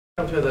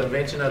Welcome to the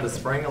invention of the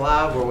Spring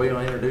Alive, where we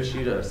will introduce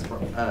you to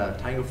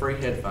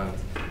tangle-free headphones.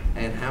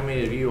 And how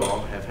many of you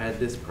all have had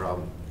this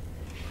problem?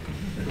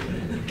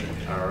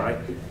 All right,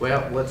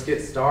 well, let's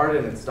get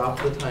started and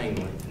stop the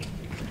tangling.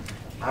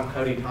 I'm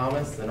Cody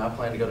Thomas, and I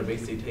plan to go to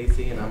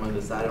BCTC, and I'm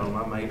undecided on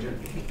my major.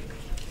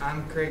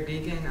 I'm Craig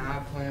Deacon.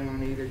 I plan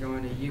on either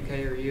going to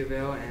UK or U of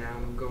L, and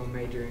I'm going to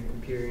major in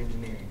computer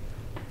engineering.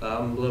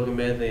 I'm Logan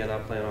Bentley, and I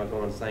plan on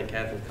going to St.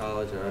 Catherine's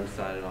College, and I'm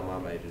decided on my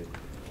major.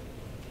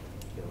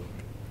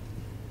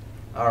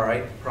 All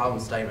right, problem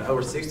statement.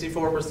 Over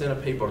 64%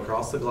 of people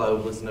across the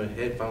globe listen to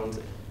headphones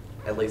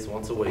at least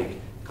once a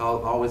week,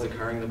 always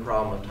occurring the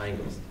problem of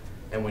tangles.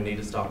 And we need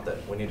to stop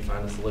that. We need to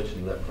find a solution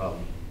to that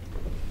problem.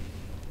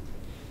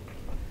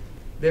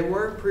 There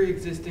were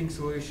pre-existing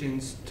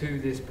solutions to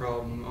this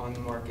problem on the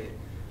market.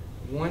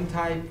 One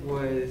type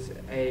was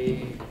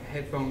a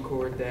headphone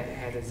cord that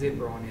had a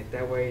zipper on it.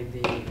 That way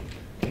the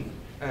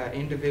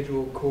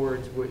individual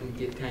cords wouldn't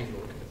get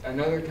tangled.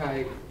 Another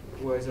type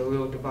was a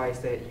little device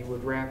that you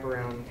would wrap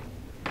around,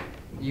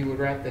 you would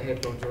wrap the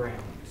headphones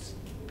around.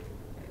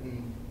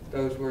 And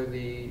those were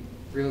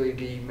really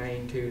the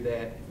main two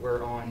that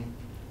were on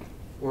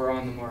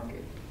the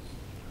market.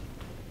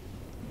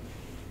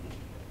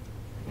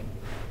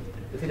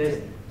 The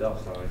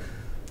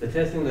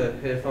testing the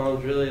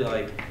headphones really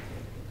like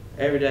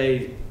every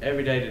day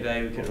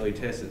today we couldn't really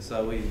test it.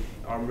 So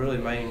our really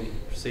main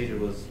procedure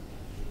was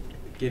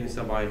getting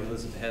somebody who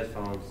listens to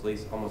headphones at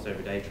least almost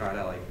every day, try it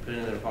out, like put it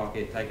in their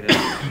pocket, take it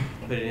out,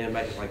 put it in,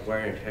 make it like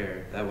wear and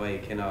tear. That way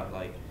it cannot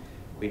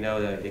we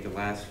know that it can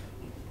last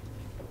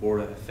more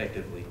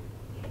effectively.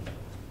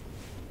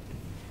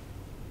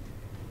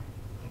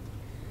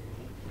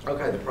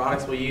 Okay, the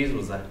products we used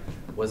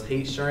was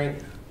heat shrink,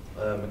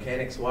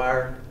 mechanics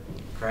wire,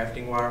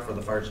 crafting wire for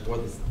the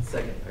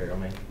second pair.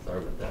 Sorry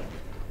about that.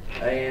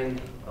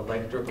 And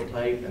electrical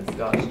tape and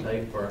scotch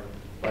tape for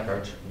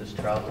this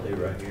trowel too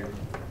right here.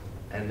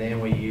 And then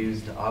we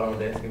used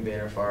Autodesk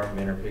Inventor for our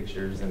Inventor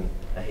pictures and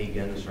a heat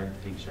gun to shrink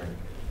the heat shrink.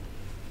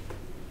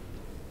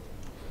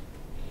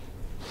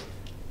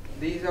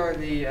 These are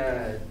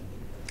the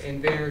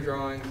Inventor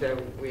drawings that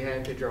we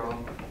had to draw.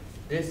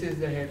 This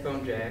is the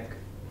headphone jack.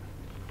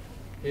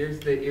 Here's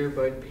the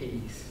earbud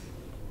piece.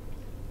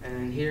 And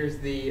then here's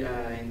the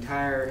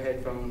entire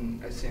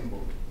headphone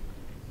assembled.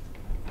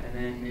 And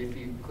then if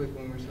you click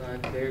one more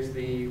slide, there's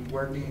the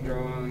working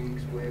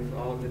drawings with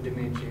all the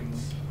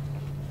dimensions.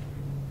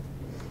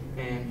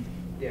 And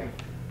yeah.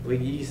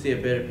 You see a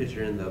better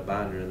picture in the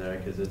binder in there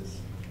because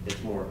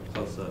it's more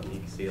close up and you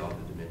can see all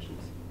the dimensions.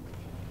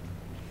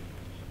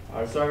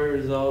 Our survey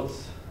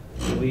results,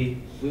 we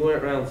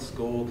went around the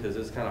school because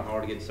it's kind of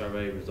hard to get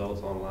survey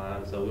results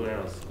online. So we went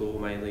around the school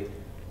mainly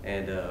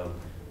and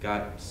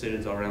got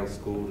students all around the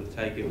school to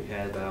take it. We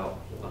had about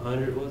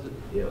 100, was it?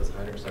 Yeah, it was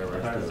 100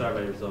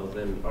 survey results.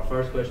 And our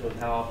first question was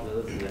how often they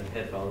listen to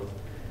headphones.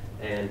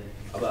 And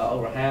about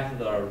over half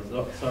of our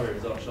survey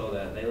results show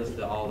that they listen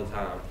to it all the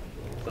time.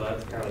 So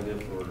that's kind of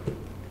good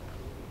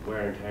for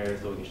wear and tear,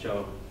 so we can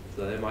show.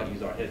 So they might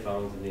use our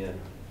headphones, and then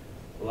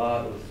a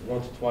lot was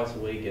once or twice a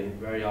week, and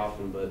very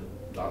often, but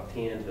about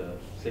 10 to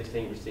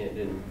 16%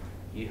 didn't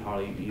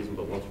hardly use them,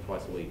 but once or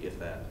twice a week, if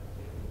that.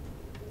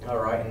 All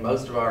right, and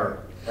most of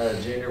our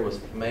gender was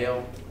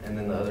male, and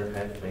then the other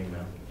half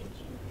female.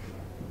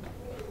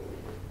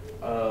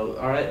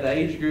 All right, the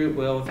age group,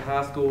 well, with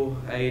high school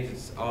age,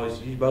 it's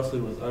always mostly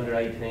was under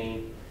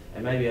 18,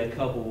 and maybe a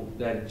couple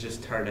that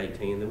just turned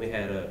 18. Then we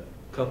had a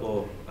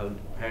couple of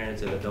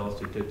parents and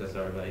adults who took the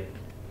survey.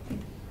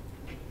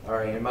 All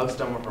right, and most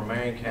of them were from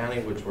Marion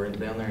County, which were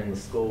down there in the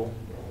school,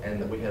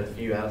 and we had a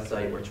few out of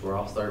state, which were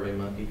off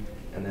SurveyMonkey,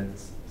 and then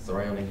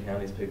surrounding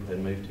counties, people had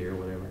moved here or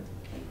whatever.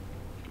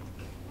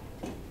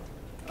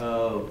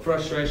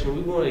 Frustration,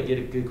 we want to get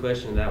a good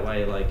question that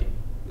way,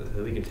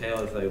 we can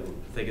tell if they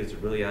think it's a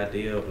really a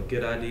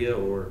good idea,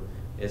 or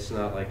it's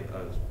not like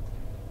a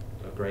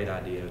great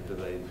idea because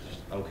they're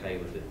just okay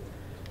with it.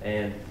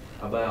 And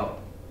about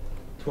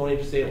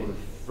 20% was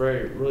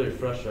really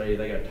frustrated.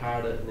 They got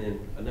tired of it, and then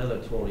another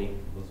 20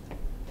 was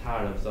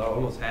tired of it. So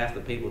almost half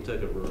the people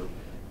took it were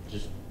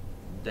just,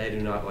 they do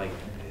not like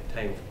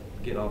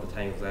getting all the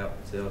tangles out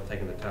instead of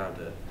taking the time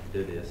to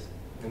do this.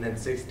 And then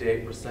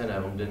 68%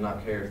 of them did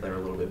not care if they were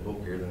a little bit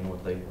bulkier than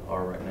what they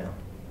are right now.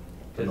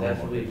 Because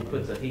after we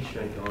put the heat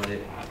shrink on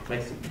it,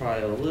 makes it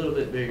probably a little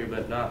bit bigger,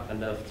 but not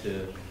enough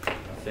to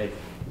affect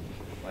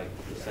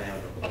the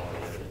sound or quality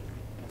of it.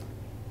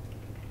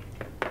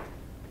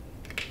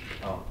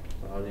 Oh,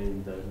 I didn't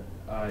even know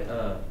that.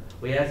 All right,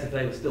 we asked if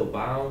they would still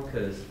buy them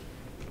because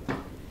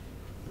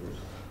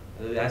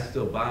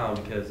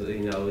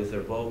if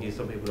they're bulky,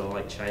 some people don't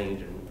like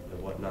change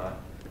and whatnot.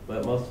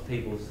 But most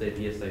people said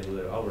yes, they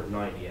would. Over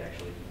 90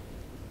 actually.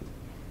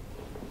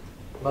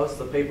 Most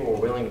of the people were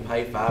willing to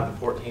pay $5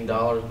 to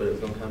 $14, but it was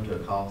going to come to a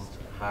cost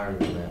higher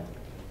than that.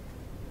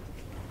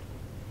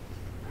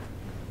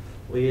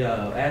 We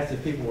asked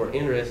if people were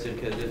interested,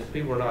 because if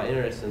people are not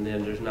interested,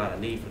 then there's not a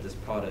need for this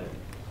product.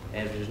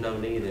 And if there's no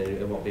need, then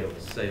it won't be able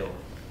to sell.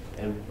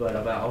 But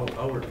about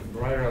over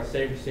right around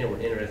 70% were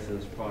interested in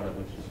this product,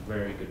 which is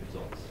very good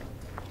results.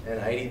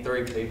 And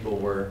 83 people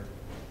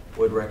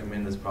would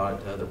recommend this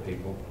product to other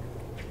people.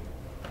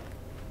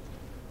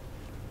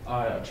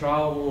 All right,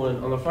 trial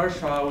one. On the first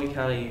trial, we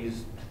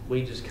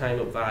just came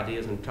up with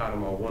ideas and tried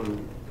them on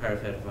one pair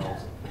of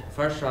headphones.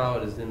 First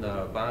trial is in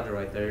the binder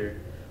right there.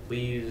 We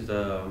used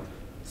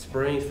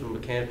springs from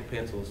mechanical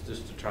pencils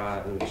just to try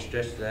it, and we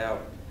stretched it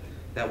out.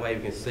 That way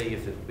we can see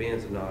if it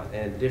bends or not,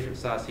 and different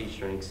size heat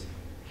shrink.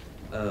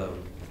 The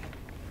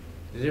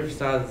different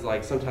sizes,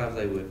 like sometimes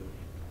they would,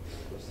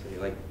 let's see,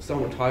 like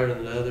some were tighter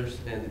than others,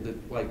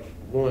 and like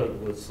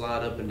one would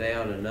slide up and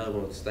down, and another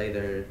one would stay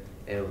there,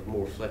 and it was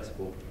more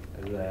flexible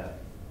than that.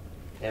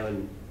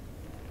 And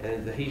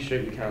the heat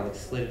shrink, we kind of like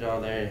slid it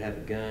on there and had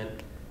the gun,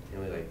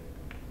 and we like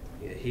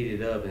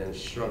heated it up and it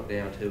shrunk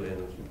down to it,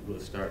 and it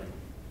was starting.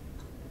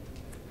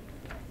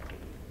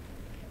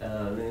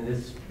 And then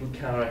this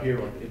kind of right here,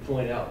 like it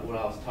pointed out what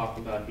I was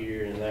talking about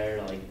here and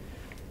there,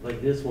 like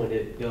this one,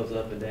 it goes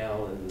up and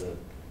down, and the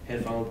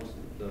headphones,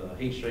 the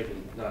heat shrink is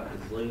not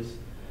as loose.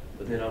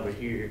 But then over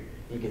here,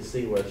 you can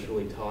see where it's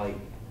really tight,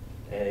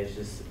 and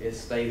it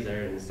stays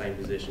there in the same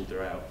position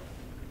throughout.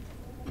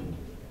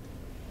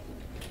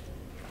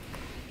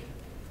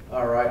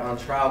 All right, on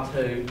trial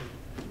 2,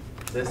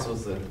 this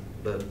was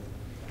the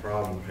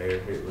problem pair.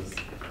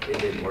 It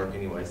didn't work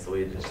anyway, so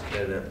we just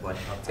cut it up like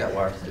it's got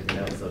wires sticking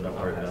out, so don't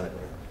worry about it.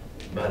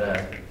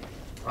 But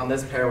on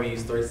this pair, we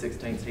used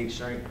 3/16 heat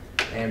shrink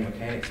and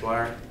mechanics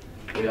wire.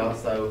 We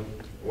also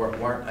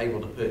weren't able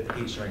to put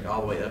heat shrink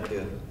all the way up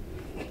to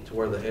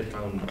where the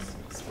headphones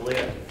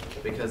split,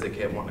 because it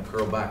kept wanting to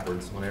curl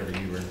backwards whenever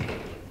you were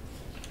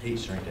heat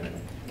shrinking it.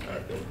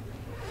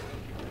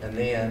 And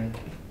then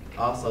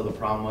also the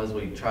problem was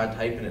we tried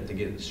taping it to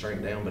get it to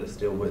shrink down, but it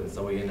still wouldn't.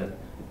 So we ended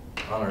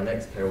up, on our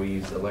next pair, we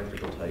used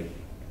electrical tape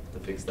to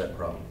fix that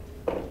problem.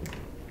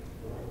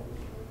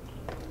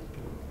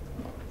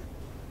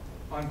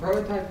 On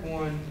prototype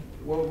 1,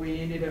 what we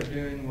ended up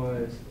doing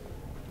was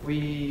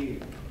we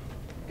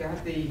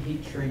got the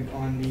heat shrink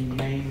on the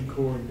main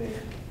cord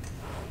there.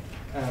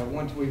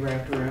 Once we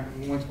wrapped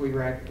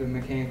the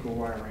mechanical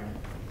wire around.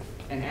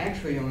 And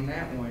actually on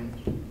that one,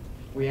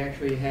 we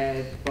actually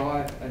had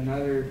bought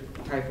another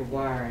type of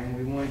wire, and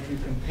we wanted to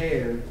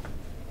compare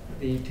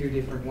the two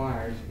different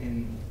wires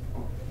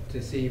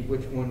to see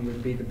which one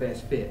would be the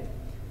best fit.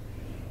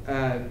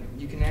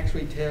 You can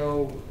actually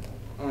tell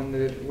on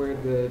where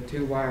the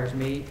two wires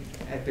meet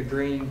at the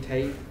green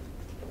tape.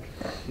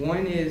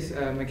 One is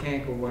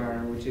mechanical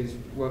wire, which is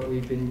what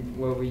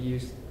we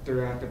use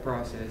throughout the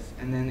process,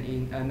 and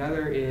then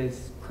another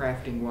is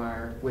crafting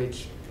wire,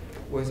 which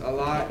was a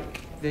lot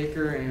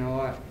thicker and a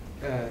lot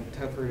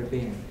tougher to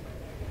bend.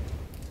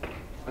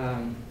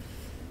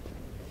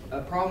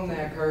 A problem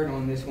that occurred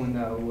on this one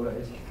though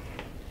was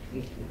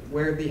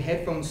where the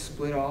headphones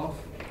split off.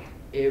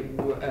 It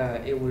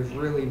was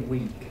really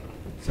weak,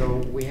 so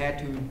we had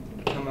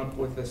to come up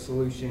with a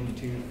solution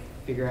to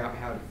figure out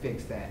how to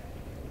fix that.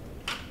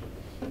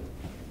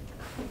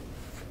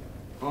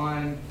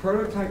 On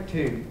prototype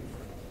 2,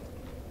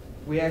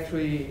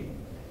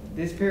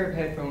 this pair of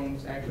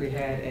headphones actually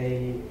had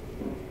a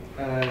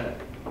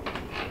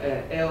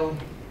L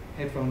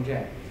headphone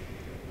jack.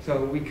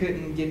 So we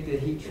couldn't get the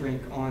heat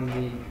shrink on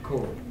the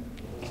cord.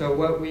 So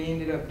what we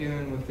ended up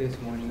doing with this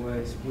one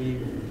was we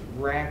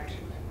wrapped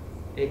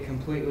it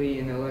completely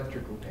in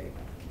electrical tape.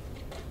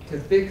 To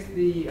fix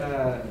the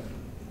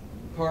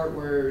part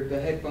where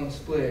the headphones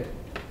split,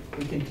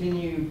 we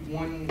continued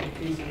one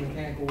piece of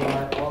mechanical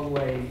wire all the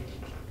way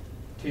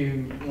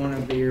to one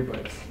of the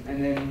earbuds,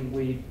 and then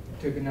we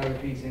took another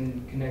piece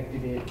and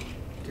connected it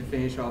to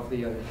finish off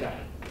the other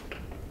side.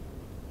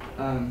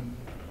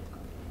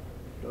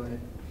 Go ahead.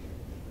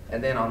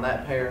 And then on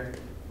that pair,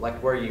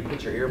 like where you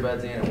put your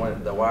earbuds in,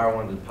 and the wire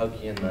wanted to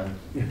poke you in the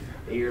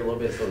ear a little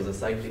bit, so it was a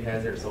safety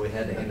hazard, so we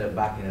had to end up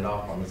backing it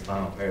off on this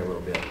final pair a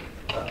little bit.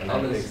 And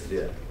On that this- fixed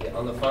it. Yeah,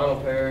 on the final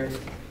pair,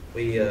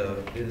 we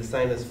did the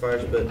same as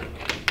first, but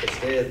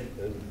instead,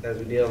 as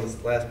we did on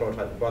this last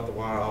prototype, we brought the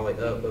wire all the way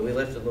up, but we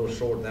left it a little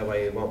short, that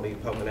way it won't be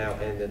poking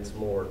out, and it's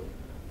more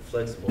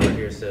flexible right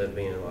here instead of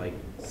being like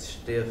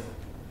stiff.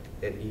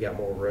 You got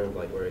more room,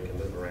 like where it can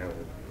move around.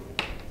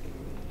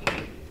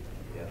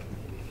 Yeah.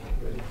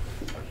 Ready?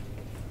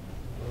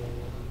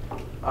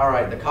 All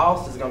right, the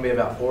cost is going to be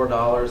about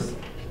 $4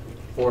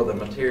 for the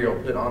material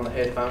put on the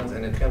headphones,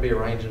 and it's going to be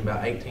ranging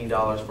about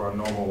 $18 for a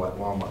normal like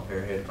Walmart pair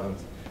of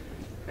headphones.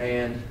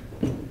 And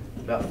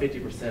about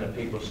 50% of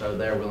people show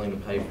they're willing to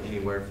pay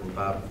anywhere from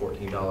 $5 to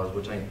 $14,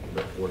 which ain't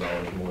but $4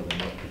 more than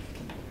what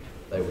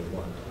they would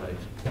want to pay.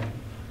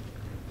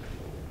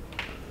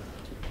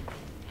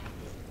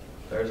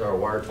 There's our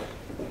work.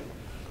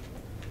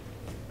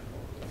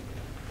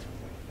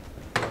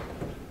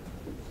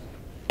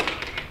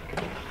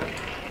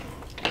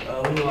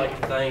 We would like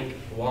to thank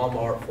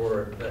Walmart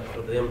for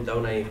them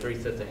donating 3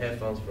 sets of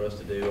headphones for us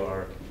to do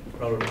our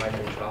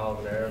prototyping trials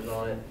and errors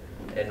on it,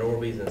 and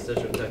Norby's and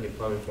Central Kentucky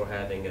Plumbing for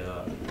having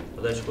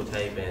electrical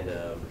tape and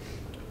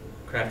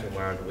crafting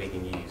wire that we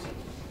can use.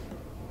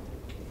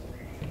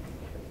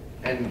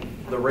 And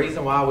the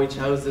reason why we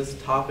chose this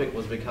topic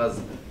was because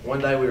one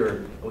day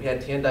we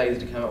had 10 days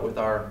to come up with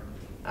our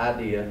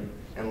idea,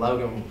 and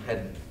Logan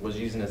was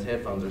using his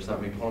headphones or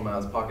something. He pulled them out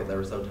of his pocket. They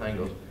were so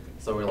tangled.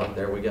 So we were like,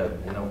 there we go.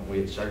 You know, we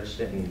had searched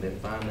it and didn't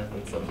find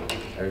nothing. So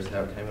there's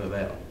how it came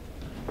about.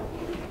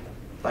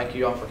 Thank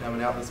you all for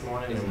coming out this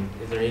morning. And,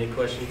 Is there any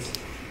questions?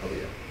 oh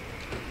yeah.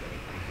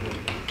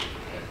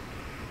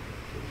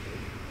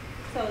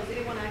 So is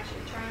anyone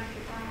actually trying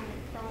to find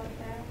the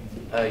product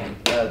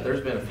out?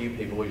 There's been a few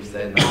people we've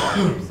said no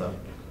problem, so.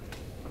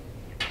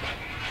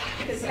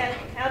 Because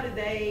how did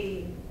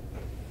they,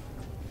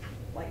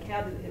 like,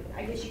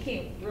 I guess you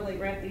can't really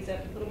wrap these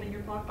up and put them in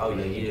your pocket? Oh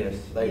yeah, yes.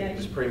 They Yeah.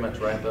 just pretty much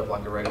wrap up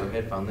like a regular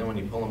headphone. Then when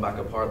you pull them back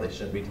apart, they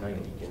shouldn't be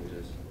tangled. You can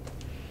just.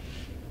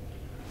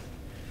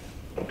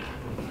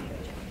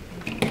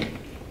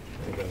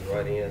 It goes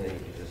right in and you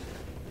can just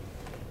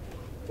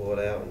pull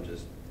it out and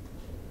just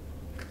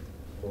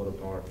pull it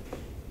apart.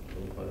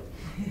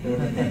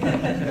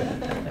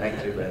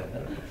 Ain't too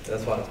bad.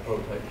 That's why it's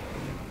prototype.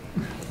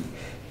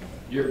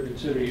 You ever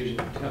consider using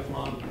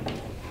Teflon?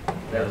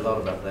 Never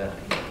thought about that.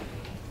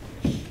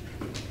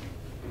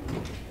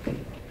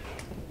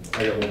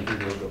 I got one for you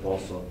to look up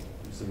also.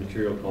 It's a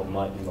material called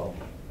nitinol.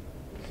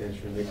 It stands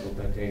for nickel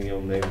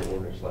titanium naval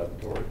ordnance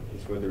laboratory.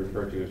 It's what they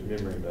refer to as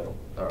memory metal.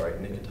 All right,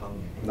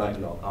 Nicotine.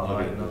 Nitinol. Oh,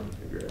 nitinol.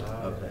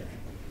 Okay.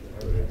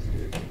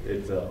 Okay.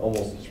 It's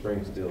almost a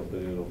spring steel,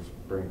 but it'll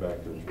bring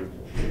back to its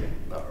original shape.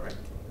 All right.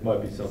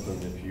 Might be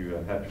something if you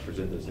have to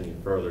present this any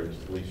further,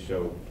 is at least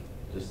show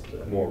just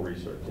more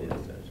research. Yeah.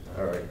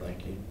 All right,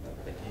 thank you.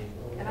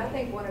 And I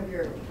think one of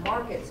your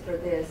markets for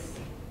this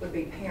would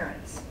be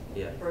parents.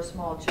 Yeah. For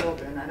small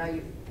children. I know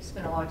you've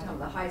spent a lot of time in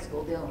the high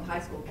school dealing with high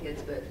school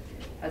kids, but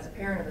as a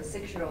parent of a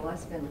 6-year-old, I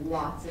spend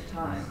lots of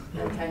time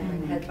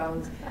untangling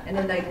headphones, and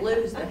then they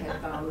lose the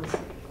headphones.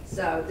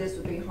 So this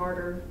would be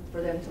harder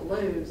for them to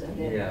lose, and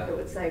then Yeah. it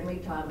would save me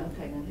time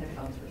untangling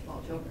headphones for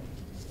small children.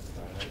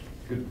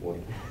 Good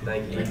point.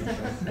 Thank you.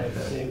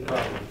 Same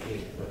problem.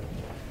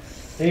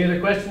 Any other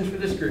questions for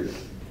this group?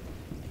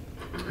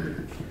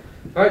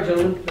 All right,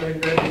 gentlemen, go ahead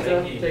and grab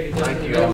yourself, Thank you. take a Thank you down. all.